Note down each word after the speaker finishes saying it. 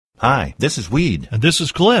Hi, this is Weed. And this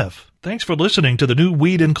is Cliff. Thanks for listening to the new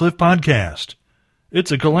Weed and Cliff podcast.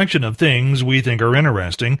 It's a collection of things we think are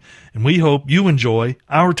interesting, and we hope you enjoy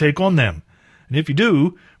our take on them. And if you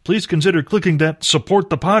do, please consider clicking that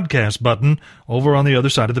support the podcast button over on the other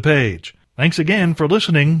side of the page. Thanks again for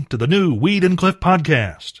listening to the new Weed and Cliff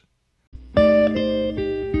podcast.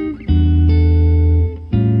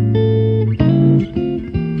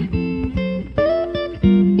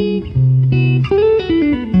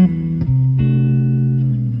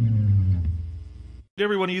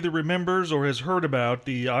 Everyone either remembers or has heard about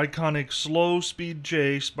the iconic slow speed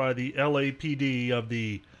chase by the LAPD of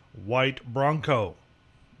the White Bronco.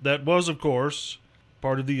 That was, of course,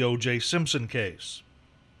 part of the O.J. Simpson case.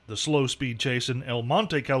 The slow speed chase in El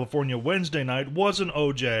Monte, California, Wednesday night wasn't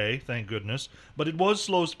O.J., thank goodness, but it was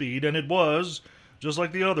slow speed, and it was, just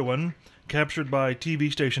like the other one, captured by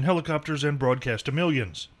TV station helicopters and broadcast to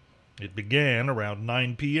millions. It began around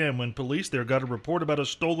 9 p.m. when police there got a report about a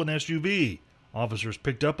stolen SUV. Officers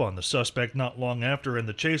picked up on the suspect not long after, and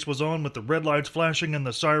the chase was on with the red lights flashing and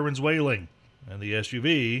the sirens wailing, and the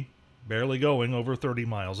SUV barely going over 30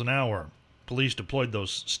 miles an hour. Police deployed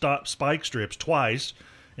those spike strips twice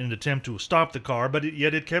in an attempt to stop the car, but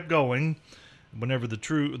yet it kept going. Whenever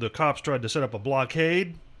the cops tried to set up a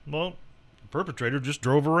blockade, well, the perpetrator just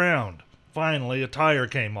drove around. Finally, a tire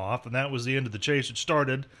came off, and that was the end of the chase.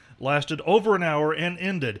 It lasted over an hour, and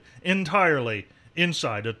ended entirely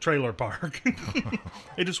inside a trailer park.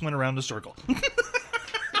 It just went around the circle.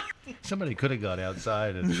 Somebody could have got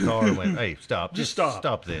outside in the car and went, hey, stop. Just stop.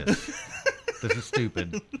 Stop this. This is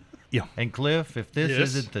stupid. Yeah. And Cliff, if this Yes?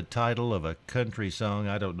 isn't the title of a country song,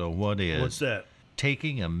 I don't know what is. What's that?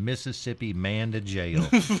 Taking a Mississippi Man to Jail.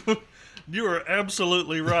 You are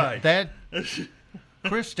absolutely right. That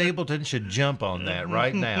Chris Stapleton should jump on that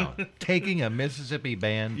right now. Taking a Mississippi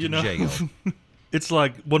man to jail. It's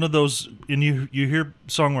like one of those, and you hear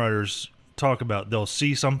songwriters talk about, they'll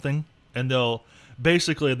see something, and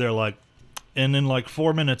they're like, and in like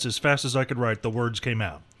 4 minutes, as fast as I could write, the words came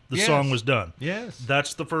out. The Yes. song was done. Yes.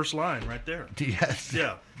 That's the first line right there. Yes.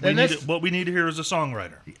 Yeah. And What we need to hear is a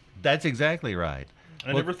songwriter. That's exactly right.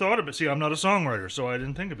 I never thought of it. See, I'm not a songwriter, so I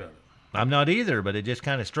didn't think about it. I'm not either, but it just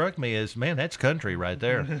kind of struck me as, man, that's country right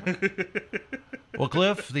there. Well,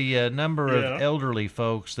 Cliff, the number of elderly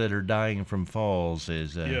folks that are dying from falls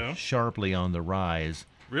is sharply on the rise.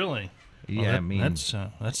 Really? Yeah, well,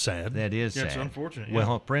 that's sad. That is sad. It's unfortunate. Yeah.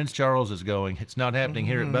 Well, Prince Charles is going. It's not happening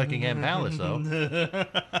here at Buckingham Palace, though.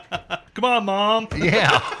 Come on, Mom.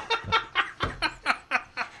 Yeah.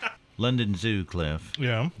 London Zoo, Cliff.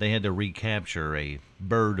 Yeah. They had to recapture a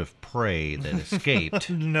bird of prey that escaped.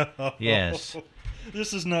 No. Yes.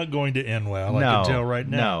 This is not going to end well, I can tell right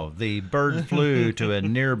now. No, the bird flew to a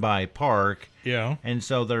nearby park. Yeah. And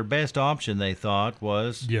so their best option, they thought,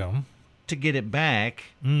 was to get it back.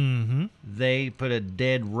 Mm-hmm. They put a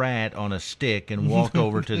dead rat on a stick and walked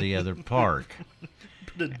over to the other park.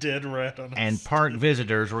 Put a dead rat on a And stick. park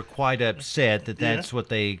visitors were quite upset that that's what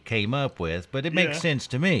they came up with, but it makes sense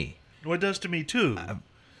to me. Well, it does to me, too.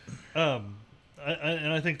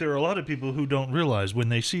 And I think there are a lot of people who don't realize when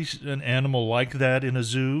they see an animal like that in a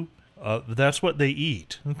zoo, that's what they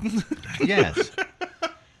eat. Yes.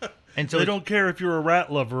 And so they don't care if you're a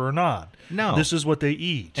rat lover or not. No. This is what they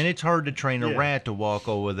eat. And it's hard to train a rat to walk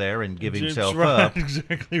over there and give himself right, up.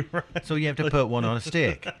 Exactly right. So you have to put one on a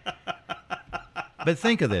stick. But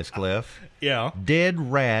think of this, Cliff. Yeah.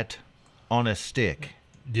 Dead rat on a stick.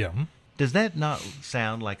 Yeah. Does that not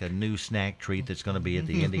sound like a new snack treat that's going to be at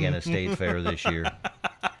the Indiana State Fair this year?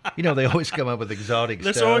 You know, they always come up with exotic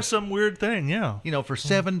That's stuff. always some weird thing, yeah. You know, for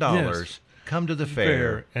 $7, come to the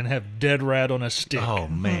fair. And have dead rat on a stick. Oh,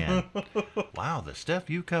 man. Wow, the stuff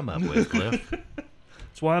you come up with, Cliff.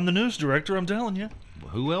 That's why I'm the news director, I'm telling you.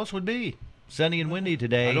 Who else would be? Sunny and windy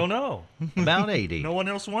today. I don't know. About 80. No one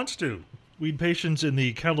else wants to. Weed patients in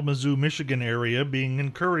the Kalamazoo, Michigan area being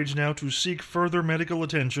encouraged now to seek further medical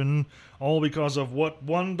attention, all because of what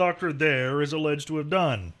one doctor there is alleged to have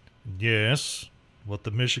done. Yes, what the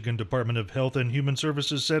Michigan Department of Health and Human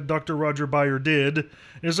Services said Dr. Roger Beyer did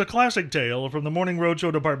is a classic tale from the Morning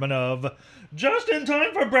Roadshow department of Just in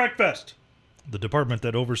Time for Breakfast. The department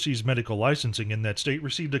that oversees medical licensing in that state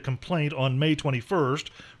received a complaint on May 21st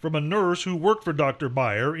from a nurse who worked for Dr.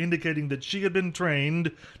 Beyer, indicating that she had been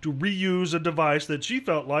trained to reuse a device that she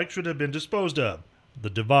felt like should have been disposed of.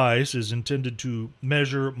 The device is intended to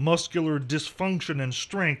measure muscular dysfunction and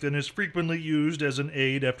strength and is frequently used as an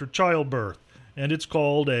aid after childbirth, and it's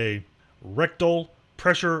called a rectal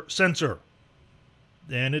pressure sensor.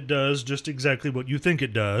 And it does just exactly what you think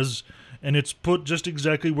it does, and it's put just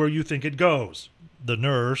exactly where you think it goes. The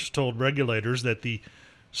nurse told regulators that the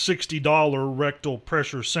 $60 rectal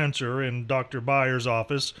pressure sensor in Dr. Byers'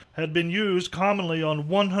 office had been used commonly on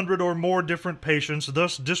 100 or more different patients,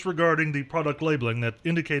 thus disregarding the product labeling that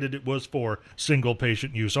indicated it was for single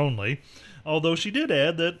patient use only, although she did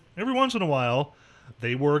add that every once in a while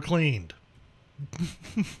they were cleaned.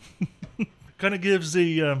 Kind of gives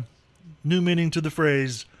the new meaning to the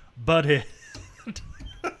phrase butthead.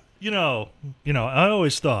 You know, I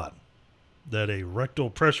always thought that a rectal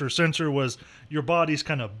pressure sensor was your body's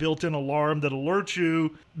kind of built-in alarm that alerts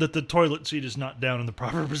you that the toilet seat is not down in the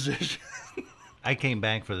proper position. I came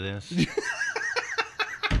back for this.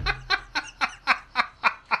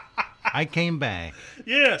 I came back.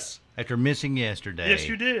 Yes. After missing yesterday. Yes,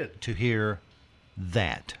 you did. To hear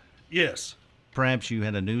that. Yes. Perhaps you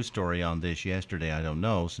had a news story on this yesterday. I don't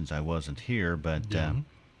know, since I wasn't here, but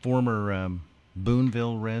former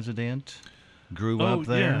Boonville resident grew up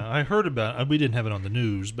there. Yeah, I heard about it. We didn't have it on the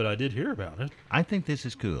news, but I did hear about it. I think this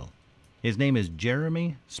is cool. His name is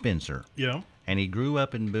Jeremy Spencer. Yeah. And he grew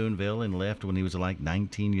up in Boonville and left when he was like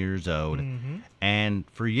 19 years old. Mm-hmm. And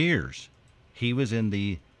for years, he was in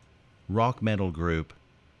the rock metal group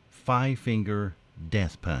Five Finger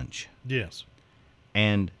Death Punch. Yes.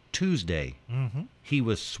 And Tuesday, he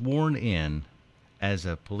was sworn in as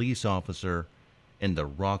a police officer in the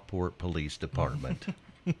Rockport Police Department.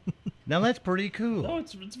 Now, that's pretty cool. Oh,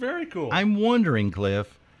 it's very cool. I'm wondering,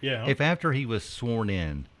 Cliff, yeah, if after he was sworn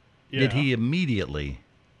in, did he immediately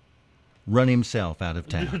run himself out of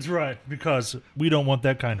town? That's right, because we don't want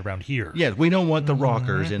that kind around here. Yes, we don't want the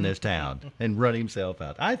rockers in this town and run himself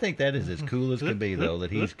out. I think that is as cool as could be, though,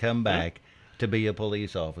 that he's come back to be a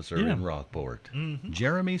police officer in Rockport. Mm-hmm.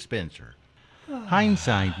 Jeremy Spencer.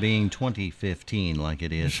 Hindsight being 2015 like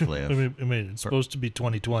it is, Cliff. I mean, it's supposed to be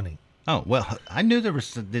 2020. Oh, well, I knew there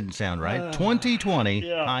was didn't sound right. 2020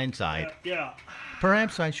 hindsight. Yeah.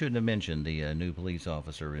 Perhaps I shouldn't have mentioned the new police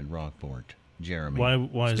officer in Rockport, Jeremy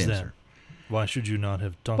Why Spencer. Is that? Why should you not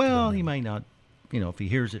have talked about him? Well, he might not, if he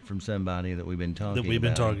hears it from somebody that we've been talking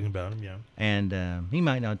about him, yeah. And he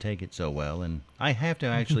might not take it so well. And I have to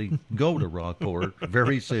actually go to Rockport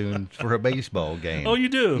very soon for a baseball game. Oh, you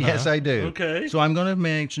do? Yes, I do. Okay. So I'm going to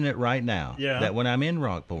mention it right now. Yeah. That when I'm in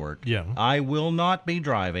Rockport, I will not be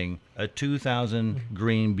driving a 2000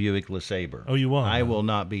 green Buick LeSabre. Oh, you won't? I will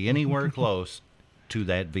not be anywhere close to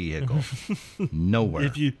that vehicle.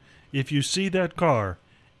 Nowhere. If you see that car,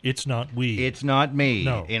 it's not we. It's not me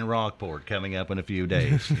No. in Rockport coming up in a few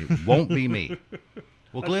days. It won't be me.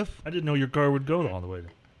 Well, Cliff? I didn't know your car would go all the way to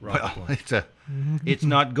Rockport. Well, it's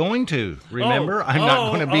not going to. Remember, I'm not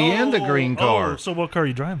going to be in the green car. So what car are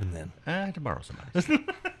you driving then? I have to borrow somebody's.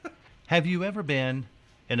 Have you ever been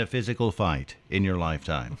in a physical fight in your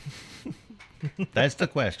lifetime? That's the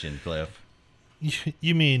question, Cliff.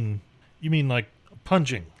 You mean like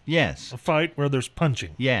punching? Yes. A fight where there's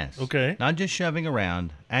punching? Yes. Okay. Not just shoving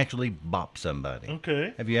around, actually bop somebody.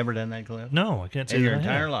 Okay. Have you ever done that, Cliff? No, I can't say in your that I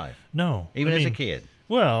entire have. life? No. Even as a kid?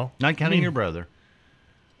 Well, not counting your brother.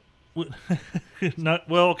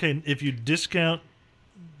 Okay, if you discount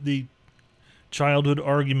the childhood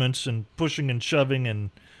arguments and pushing and shoving and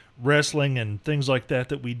wrestling and things like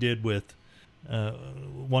that we did with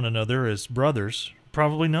one another as brothers,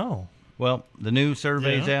 probably no. Well, the new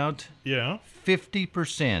survey's out. Yeah.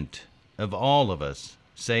 50% of all of us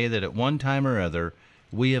say that at one time or other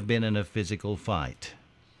we have been in a physical fight.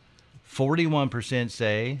 41%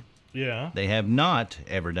 say they have not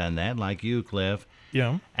ever done that, like you, Cliff.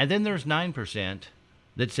 Yeah. And then there's 9%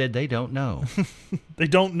 that said they don't know. They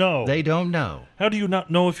don't know. They don't know. How do you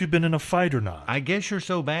not know if you've been in a fight or not? I guess you're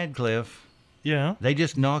so bad, Cliff. Yeah. They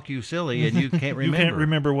just knock you silly and you can't remember. You can't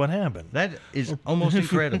remember what happened. That is almost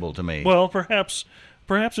incredible to me. Well, perhaps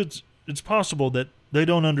it's possible that they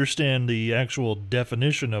don't understand the actual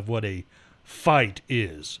definition of what a fight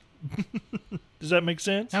is. Does that make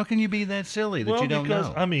sense? How can you be that silly that you don't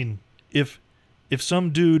know? I mean, if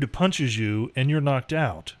some dude punches you and you're knocked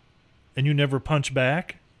out and you never punch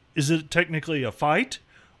back, is it technically a fight,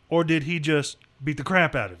 or did he just beat the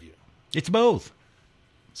crap out of you? It's both.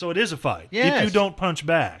 So it is a fight. Yes. If you don't punch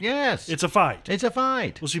back. Yes. It's a fight. It's a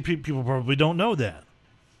fight. Well, see, people probably don't know that.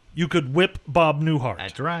 You could whip Bob Newhart.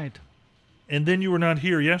 That's right. And then you were not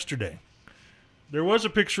here yesterday. There was a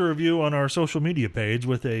picture of you on our social media page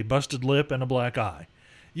with a busted lip and a black eye.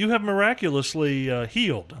 You have miraculously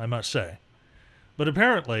healed, I must say. But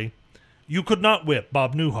apparently, you could not whip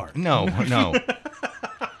Bob Newhart. No.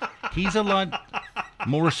 He's a lot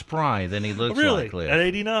more spry than he looks really? like, Cliff. At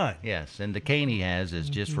 89? Yes, and the cane he has is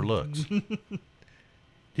just for looks.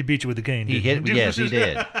 He beat you with the cane, didn't he? Yes, he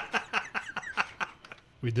did.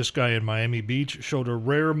 This guy in Miami Beach showed a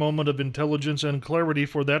rare moment of intelligence and clarity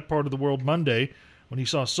for that part of the world Monday when he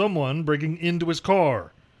saw someone breaking into his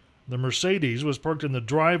car. The Mercedes was parked in the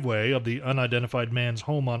driveway of the unidentified man's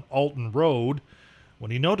home on Alton Road when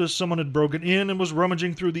he noticed someone had broken in and was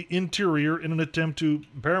rummaging through the interior in an attempt to,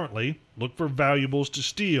 apparently, look for valuables to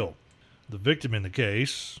steal. The victim in the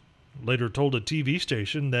case later told a TV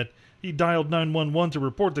station that he dialed 911 to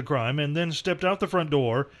report the crime and then stepped out the front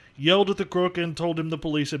door, yelled at the crook, and told him the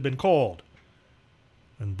police had been called.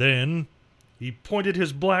 And then he pointed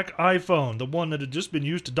his black iPhone, the one that had just been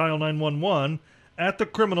used to dial 911, at the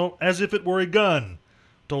criminal as if it were a gun,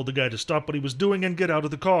 told the guy to stop what he was doing and get out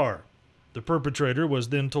of the car. The perpetrator was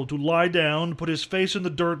then told to lie down, put his face in the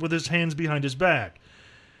dirt with his hands behind his back.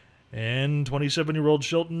 And 27-year-old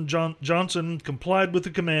Shelton Johnson complied with the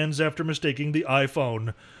commands after mistaking the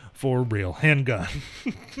iPhone for a real handgun.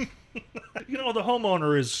 You know, the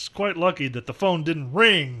homeowner is quite lucky that the phone didn't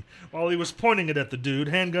ring while he was pointing it at the dude,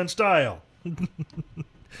 handgun style.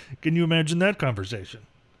 Can you imagine that conversation?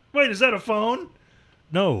 Wait, is that a phone?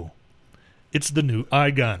 No, it's the new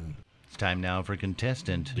iGun. It's time now for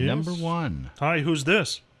contestant number 1. Hi, who's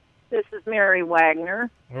this? This is Mary Wagner.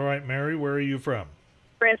 All right, Mary, where are you from?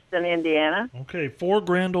 Princeton, Indiana. Okay, 4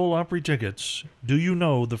 Grand Ole Opry tickets. Do you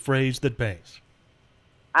know the phrase that pays?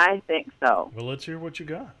 I think so. Well, let's hear what you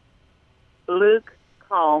got. Luke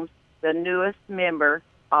Combs, the newest member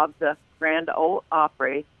of the Grand Ole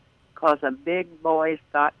Opry, 'cause a big boy's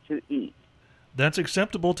got to eat. That's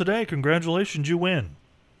acceptable today. Congratulations, you win.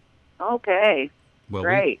 Okay,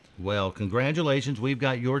 great. Well, congratulations. We've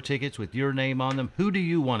got your tickets with your name on them. Who do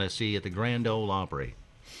you want to see at the Grand Ole Opry?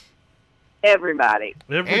 Everybody.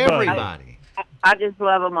 Everybody. I just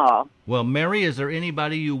love them all. Well, Mary, is there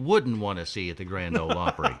anybody you wouldn't want to see at the Grand Ole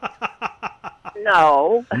Opry?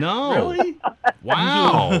 No. No. Really?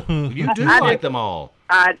 Wow. You do like them all.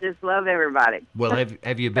 I just love everybody. Well,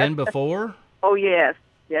 have you been before? Oh, yes.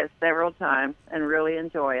 Yes, several times, and really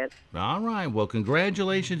enjoy it. All right. Well,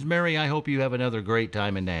 congratulations, Mary. I hope you have another great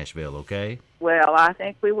time in Nashville, okay? Well, I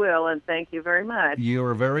think we will, and thank you very much. You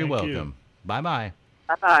are very Thank you. welcome. Bye-bye.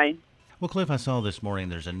 Bye-bye. Well, Cliff, I saw this morning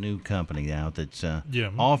there's a new company out that's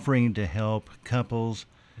Yeah. offering to help couples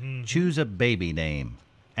choose a baby name,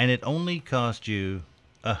 and it only costs you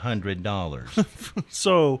 $100.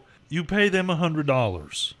 So you pay them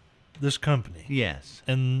 $100, this company. Yes.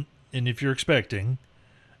 And if you're expecting,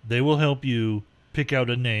 they will help you pick out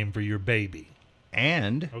a name for your baby.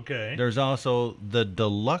 And Okay. there's also the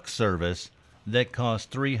deluxe service that costs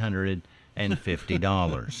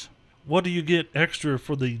 $350. What do you get extra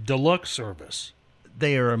for the deluxe service?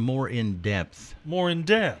 They are more in-depth More in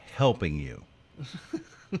depth. helping you.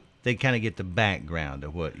 They kind of get the background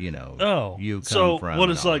of what, you come so from. what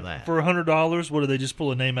and is all like that. for $100? What do they just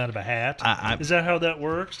pull a name out of a hat? I- Is that how that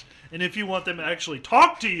works? And if you want them to actually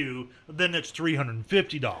talk to you, then it's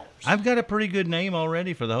 $350. I've got a pretty good name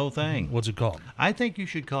already for the whole thing. What's it called? I think you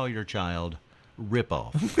should call your child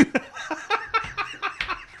Ripoff.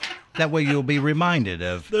 That way you'll be reminded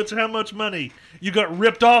of... That's how much money you got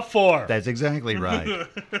ripped off for. That's exactly right.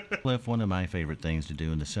 Cliff, one of my favorite things to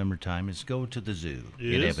do in the summertime is go to the zoo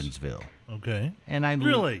in Yes? Evansville. Okay. And I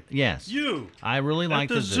Really? Yes. You. I really like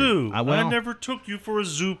At the zoo. I never took you for a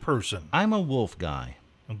zoo person. I'm a wolf guy.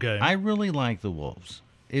 Okay. I really like the wolves.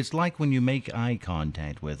 It's like when you make eye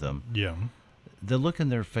contact with them, Yeah. the look in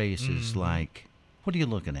their face is like, what are you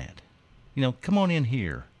looking at? Come on in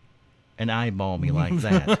here and eyeball me like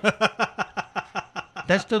that.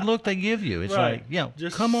 That's the look they give you. It's Right. like,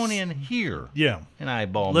 Just- come on in here Yeah. and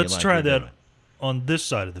eyeball me Let's like try you're that doing. on this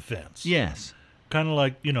side of the fence. Yes. Kind of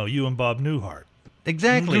like, you and Bob Newhart.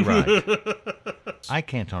 Exactly right. I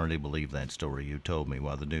can't hardly believe that story you told me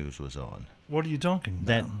while the news was on. What are you talking about?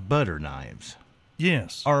 That butter knives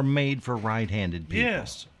Yes. are made for right-handed people.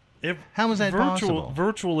 Yes. How is that possible?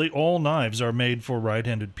 Virtually all knives are made for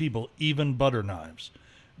right-handed people, even butter knives,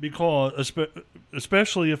 because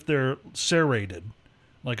especially if they're serrated,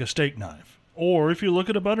 like a steak knife, or if you look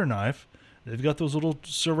at a butter knife, they've got those little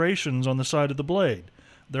serrations on the side of the blade.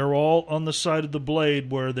 They're all on the side of the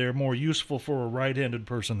blade where they're more useful for a right-handed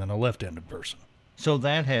person than a left-handed person. So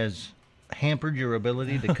that has hampered your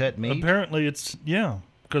ability to cut meat? Apparently,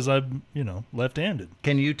 because I'm left-handed.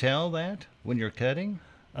 Can you tell that when you're cutting?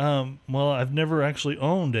 Well, I've never actually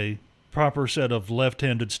owned a proper set of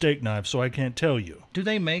left-handed steak knives, so I can't tell you. Do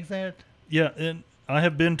they make that? Yeah, and I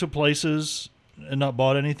have been to places and not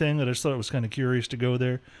bought anything. I just thought it was kind of curious to go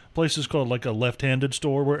there. Places called like a left-handed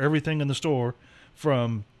store where everything in the store,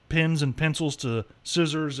 from pens and pencils to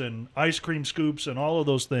scissors and ice cream scoops and all of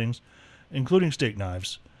those things, including steak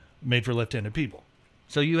knives, made for left-handed people.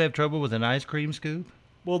 So you have trouble with an ice cream scoop?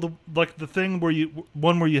 Well, the thing where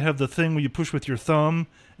you have the thing where you push with your thumb,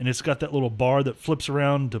 and it's got that little bar that flips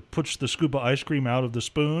around to push the scoop of ice cream out of the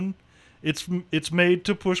spoon. It's made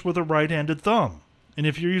to push with a right-handed thumb, and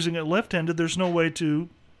if you're using it left-handed, there's no way to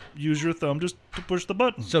use your thumb just to push the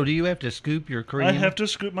button. So do you have to scoop your cream? I have to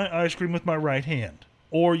scoop my ice cream with my right hand,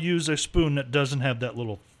 or use a spoon that doesn't have that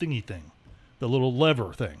little thingy thing, the little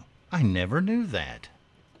lever thing. I never knew that.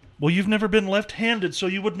 Well, you've never been left-handed, so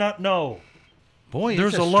you would not know. Boy,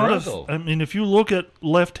 There's it's a lot struggle. of. I mean, if you look at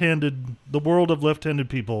the world of left-handed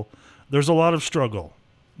people, there's a lot of struggle.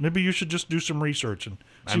 Maybe you should just do some research and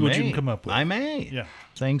see what you can come up with. I may. Yeah.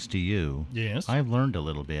 Thanks to you. Yes. I've learned a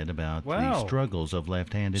little bit about the struggles of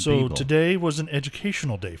left-handed So people. today was an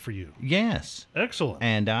educational day for you. Yes. Excellent.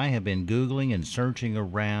 And I have been Googling and searching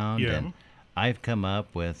around, Yeah. and I've come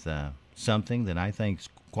up with something that I think is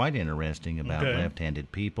quite interesting about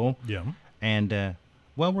left-handed people. Yeah. And,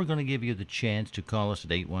 well, we're going to give you the chance to call us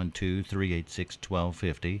at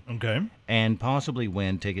 812-386-1250. Okay. And possibly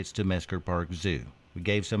win tickets to Mesker Park Zoo. We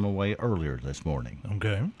gave some away earlier this morning.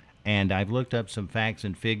 Okay. And I've looked up some facts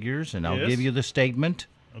and figures, and I'll Yes. give you the statement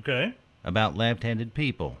Okay. about left-handed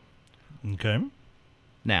people. Okay.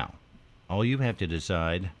 Now, all you have to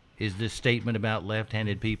decide, is this statement about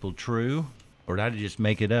left-handed people true, or did I just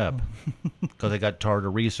make it up? Because I got tired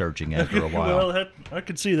of researching after a while. Well, I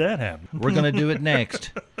could see that happen. We're going to do it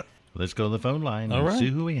next. Let's go to the phone line and All right. see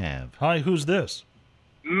who we have. Hi, who's this?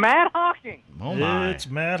 Matt Hawking. Oh, my. It's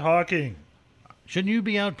Matt Hawking. Shouldn't you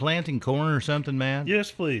be out planting corn or something, Matt?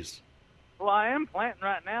 Yes, please. Well, I am planting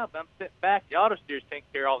right now, but I'm sitting back. The auto steers take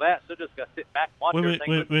care of all that, so just got to sit back and watch everything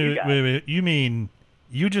with you guys. Wait. You mean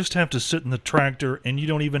you just have to sit in the tractor and you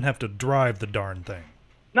don't even have to drive the darn thing?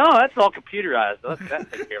 No, that's all computerized. That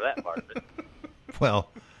takes care of that part of it. Well,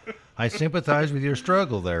 I sympathize with your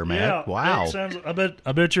struggle there, Matt. Yeah. Wow. It sounds, I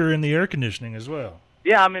bet you're in the air conditioning as well.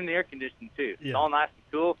 Yeah, I'm in the air conditioning, too. Yeah. It's all nice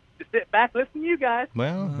and cool. Just sit back, listen to you guys.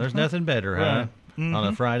 Well, there's nothing better, huh? Right. On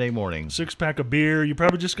a Friday morning. 6-pack of beer. You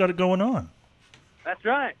probably just got it going on. That's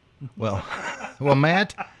right. Well,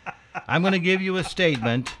 Matt, I'm going to give you a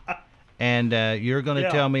statement, and you're going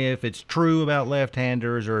to tell me if it's true about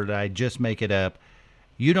left-handers or did I just make it up.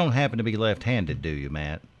 You don't happen to be left-handed, do you,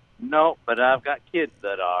 Matt? No, but I've got kids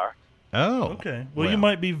that are. Oh. Okay. Well, you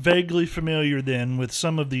might be vaguely familiar then with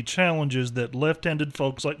some of the challenges that left-handed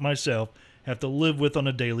folks like myself have to live with on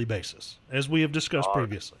a daily basis, as we have discussed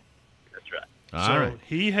previously. That's right. All right.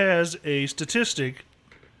 He has a statistic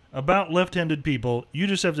about left-handed people. You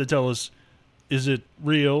just have to tell us, is it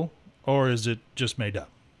real or is it just made up?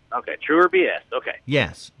 Okay, true or BS. Okay.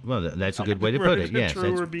 Yes. Well, that's a good way to put it. Yes,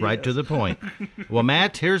 True or that's right BS. to the point. Well,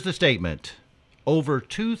 Matt, here's the statement. Over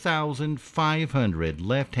 2,500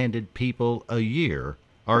 left-handed people a year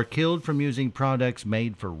are killed from using products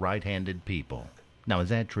made for right-handed people. Now, is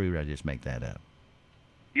that true or did I just make that up?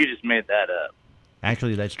 You just made that up.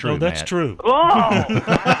 Actually, that's true, Oh, that's Matt. true. Oh!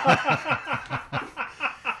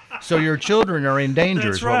 So your children are in danger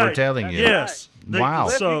That's is what we're right. telling you. Yes. Wow.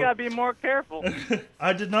 Cliff, So you got to be more careful.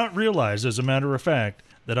 I did not realize, as a matter of fact,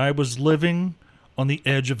 that I was living on the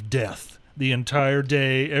edge of death the entire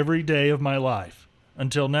day, every day of my life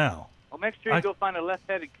until now. Well, make sure you go find a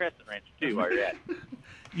left-handed crescent wrench, too, while you're at it.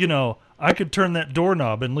 You know, I could turn that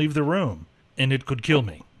doorknob and leave the room, and it could kill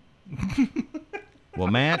me. Well,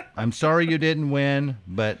 Matt, I'm sorry you didn't win,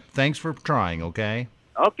 but thanks for trying, okay?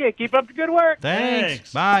 Okay, keep up the good work.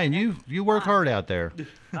 Thanks. Bye, and you work hard out there.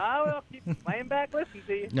 I will keep laying back listening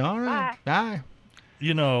to you. All right. Bye.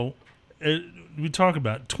 You know, we talk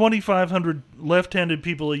about 2,500 left-handed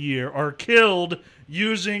people a year are killed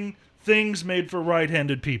using things made for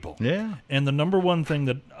right-handed people. Yeah. And the number one thing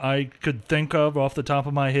that I could think of off the top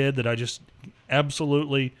of my head that I just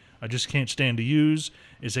can't stand to use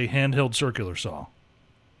is a handheld circular saw.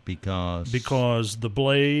 Because the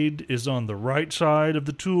blade is on the right side of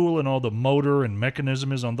the tool and all the motor and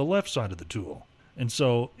mechanism is on the left side of the tool. And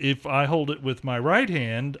so if I hold it with my right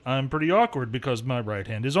hand, I'm pretty awkward because my right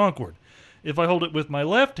hand is awkward. If I hold it with my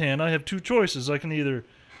left hand, I have two choices. I can either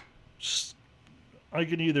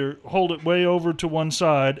hold it way over to one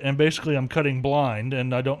side and basically I'm cutting blind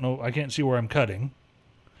and I can't see where I'm cutting.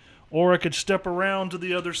 Or I could step around to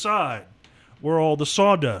the other side where all the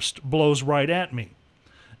sawdust blows right at me.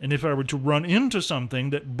 And if I were to run into something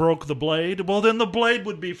that broke the blade, well, then the blade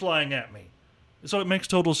would be flying at me. So it makes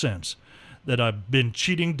total sense that I've been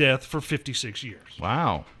cheating death for 56 years.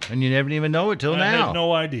 Wow. And you never even know it till I now. had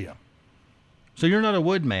no idea. So you're not a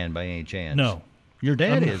woodman by any chance? No. Your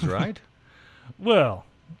dad is, right? Well,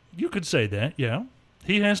 you could say that, yeah.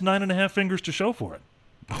 He has 9.5 fingers to show for it.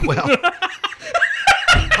 Well,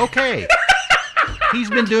 okay. He's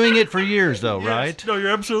been doing it for years, though, Yes. right? No,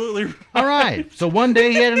 you're absolutely right. All right. So one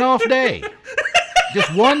day he had an off day.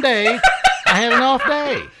 Just one day, I had an off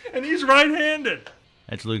day. And he's right-handed.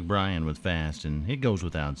 That's Luke Bryan with Fast, and it goes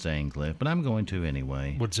without saying, Cliff, but I'm going to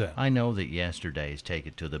anyway. What's that? I know that yesterday's Take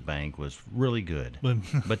It to the Bank was really good,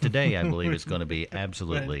 but today I believe it's going to be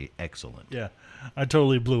absolutely excellent. Yeah, I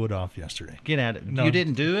totally blew it off yesterday. Get at it. No. You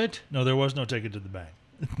didn't do it? No, there was no Take It to the Bank.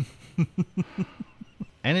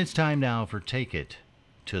 And it's time now for Take It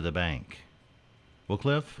to the Bank. Well,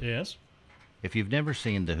 Cliff, Yes? if you've never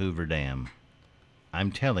seen the Hoover Dam,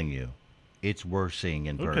 I'm telling you, it's worth seeing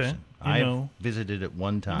in person. I've visited it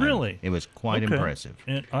one time. Really? It was quite Okay. impressive.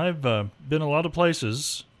 And I've been a lot of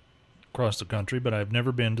places across the country, but I've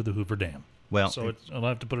never been to the Hoover Dam. Well, So I'll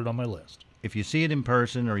have to put it on my list. if you see it in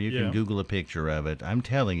person or you Yeah. can Google a picture of it, I'm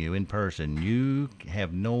telling you, in person, you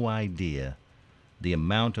have no idea the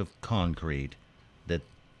amount of concrete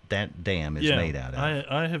that dam is made out of.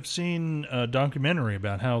 I have seen a documentary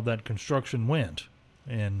about how that construction went,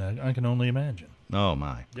 and I can only imagine. Oh,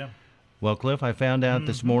 my. Yeah. Well, Cliff, I found out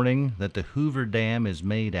this morning that the Hoover Dam is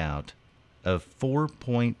made out of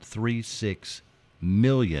 4.36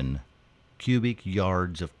 million cubic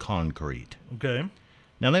yards of concrete. Okay.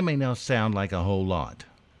 Now, that may not sound like a whole lot,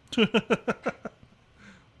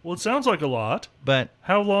 Well, it sounds like a lot. but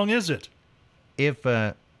How long is it? if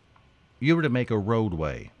you were to make a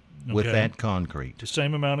roadway with Okay. that concrete, The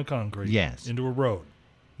same amount of concrete. Yes. Into a road.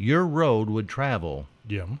 your road would travel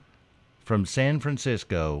Yeah. from San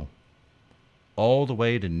Francisco all the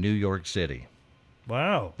way to New York City.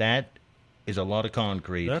 Wow. That is a lot of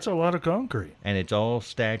concrete, That's a lot of concrete. and it's all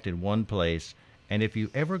stacked in one place. And if you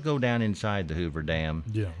ever go down inside the Hoover Dam,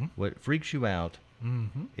 Yeah. what freaks you out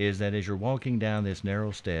is that as you're walking down this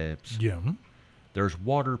narrow steps, Yeah. there's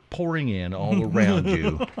water pouring in all around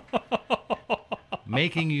you,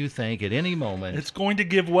 making you think at any moment, It's going to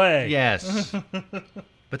give way. yes.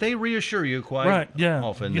 But they reassure you quite Right, yeah.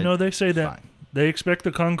 often. You know, they say it's that fine. they expect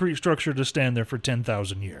the concrete structure to stand there for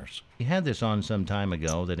 10,000 years. We had this on some time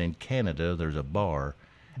ago that in Canada there's a bar,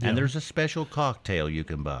 Yeah. and there's a special cocktail you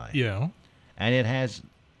can buy. Yeah. And it has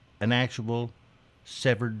an actual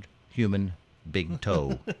severed human big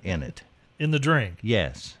toe in it. In the drink.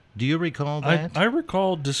 Yes. Do you recall that? I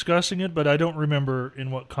recall discussing it, but I don't remember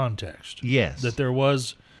in what context. Yes. That there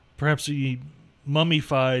was perhaps a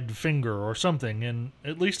mummified finger or something,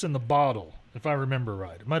 at least in the bottle, if I remember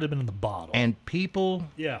right. It might have been in the bottle. And people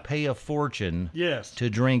Yeah. pay a fortune Yes. to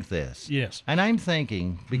drink this. Yes. And I'm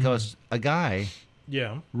thinking, because a guy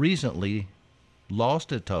Yeah. recently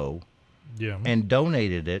lost a toe Yeah. and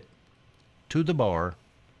donated it to the bar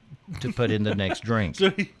to put in the next drink.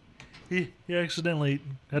 So he accidentally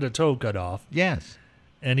had a toe cut off, Yes.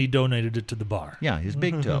 and he donated it to the bar. Yeah, his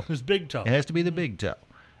big toe. His big toe. It has to be the big toe.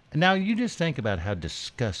 Now, you just think about how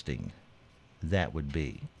disgusting that would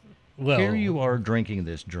be. Well, Here you are drinking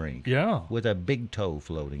this drink Yeah. with a big toe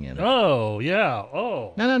floating in it. Oh, yeah.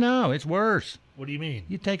 Oh. No, it's worse. What do you mean?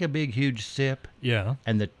 You take a big, huge sip, Yeah.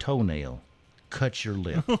 and the toenail cuts your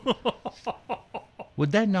lip.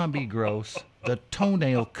 Would that not be gross? The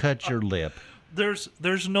toenail cuts your lip. There's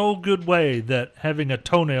no good way that having a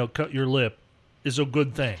toenail cut your lip is a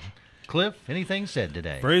good thing. Cliff, anything said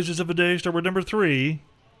today? Phrases of the day start with number 3.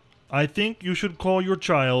 I think you should call your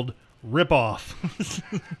child Rip Off.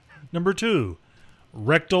 Number 2.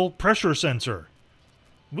 Rectal pressure sensor.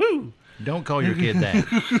 Woo! Don't call your kid that.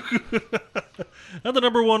 And the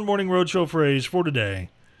number 1 Morning Roadshow phrase for today,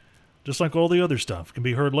 just like all the other stuff, can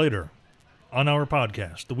be heard later on our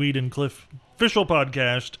podcast, the Weed and Cliff official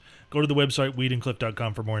podcast. Go to the website,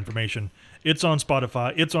 weedandcliff.com, for more information. It's on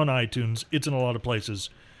Spotify. It's on iTunes. It's in a lot of places.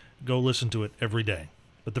 Go listen to it every day.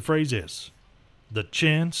 But the phrase is, the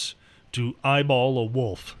chance to eyeball a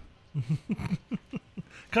wolf.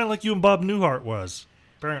 Kind of like you and Bob Newhart was,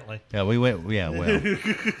 apparently. Yeah, we went, yeah, well,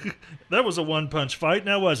 That was a one-punch fight,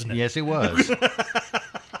 now wasn't it? yes, it was.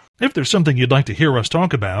 If there's something you'd like to hear us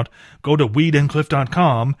talk about, go to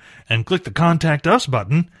weedandcliff.com and click the Contact Us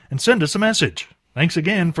button and send us a message. Thanks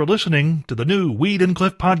again for listening to the new Weed and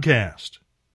Cliff podcast.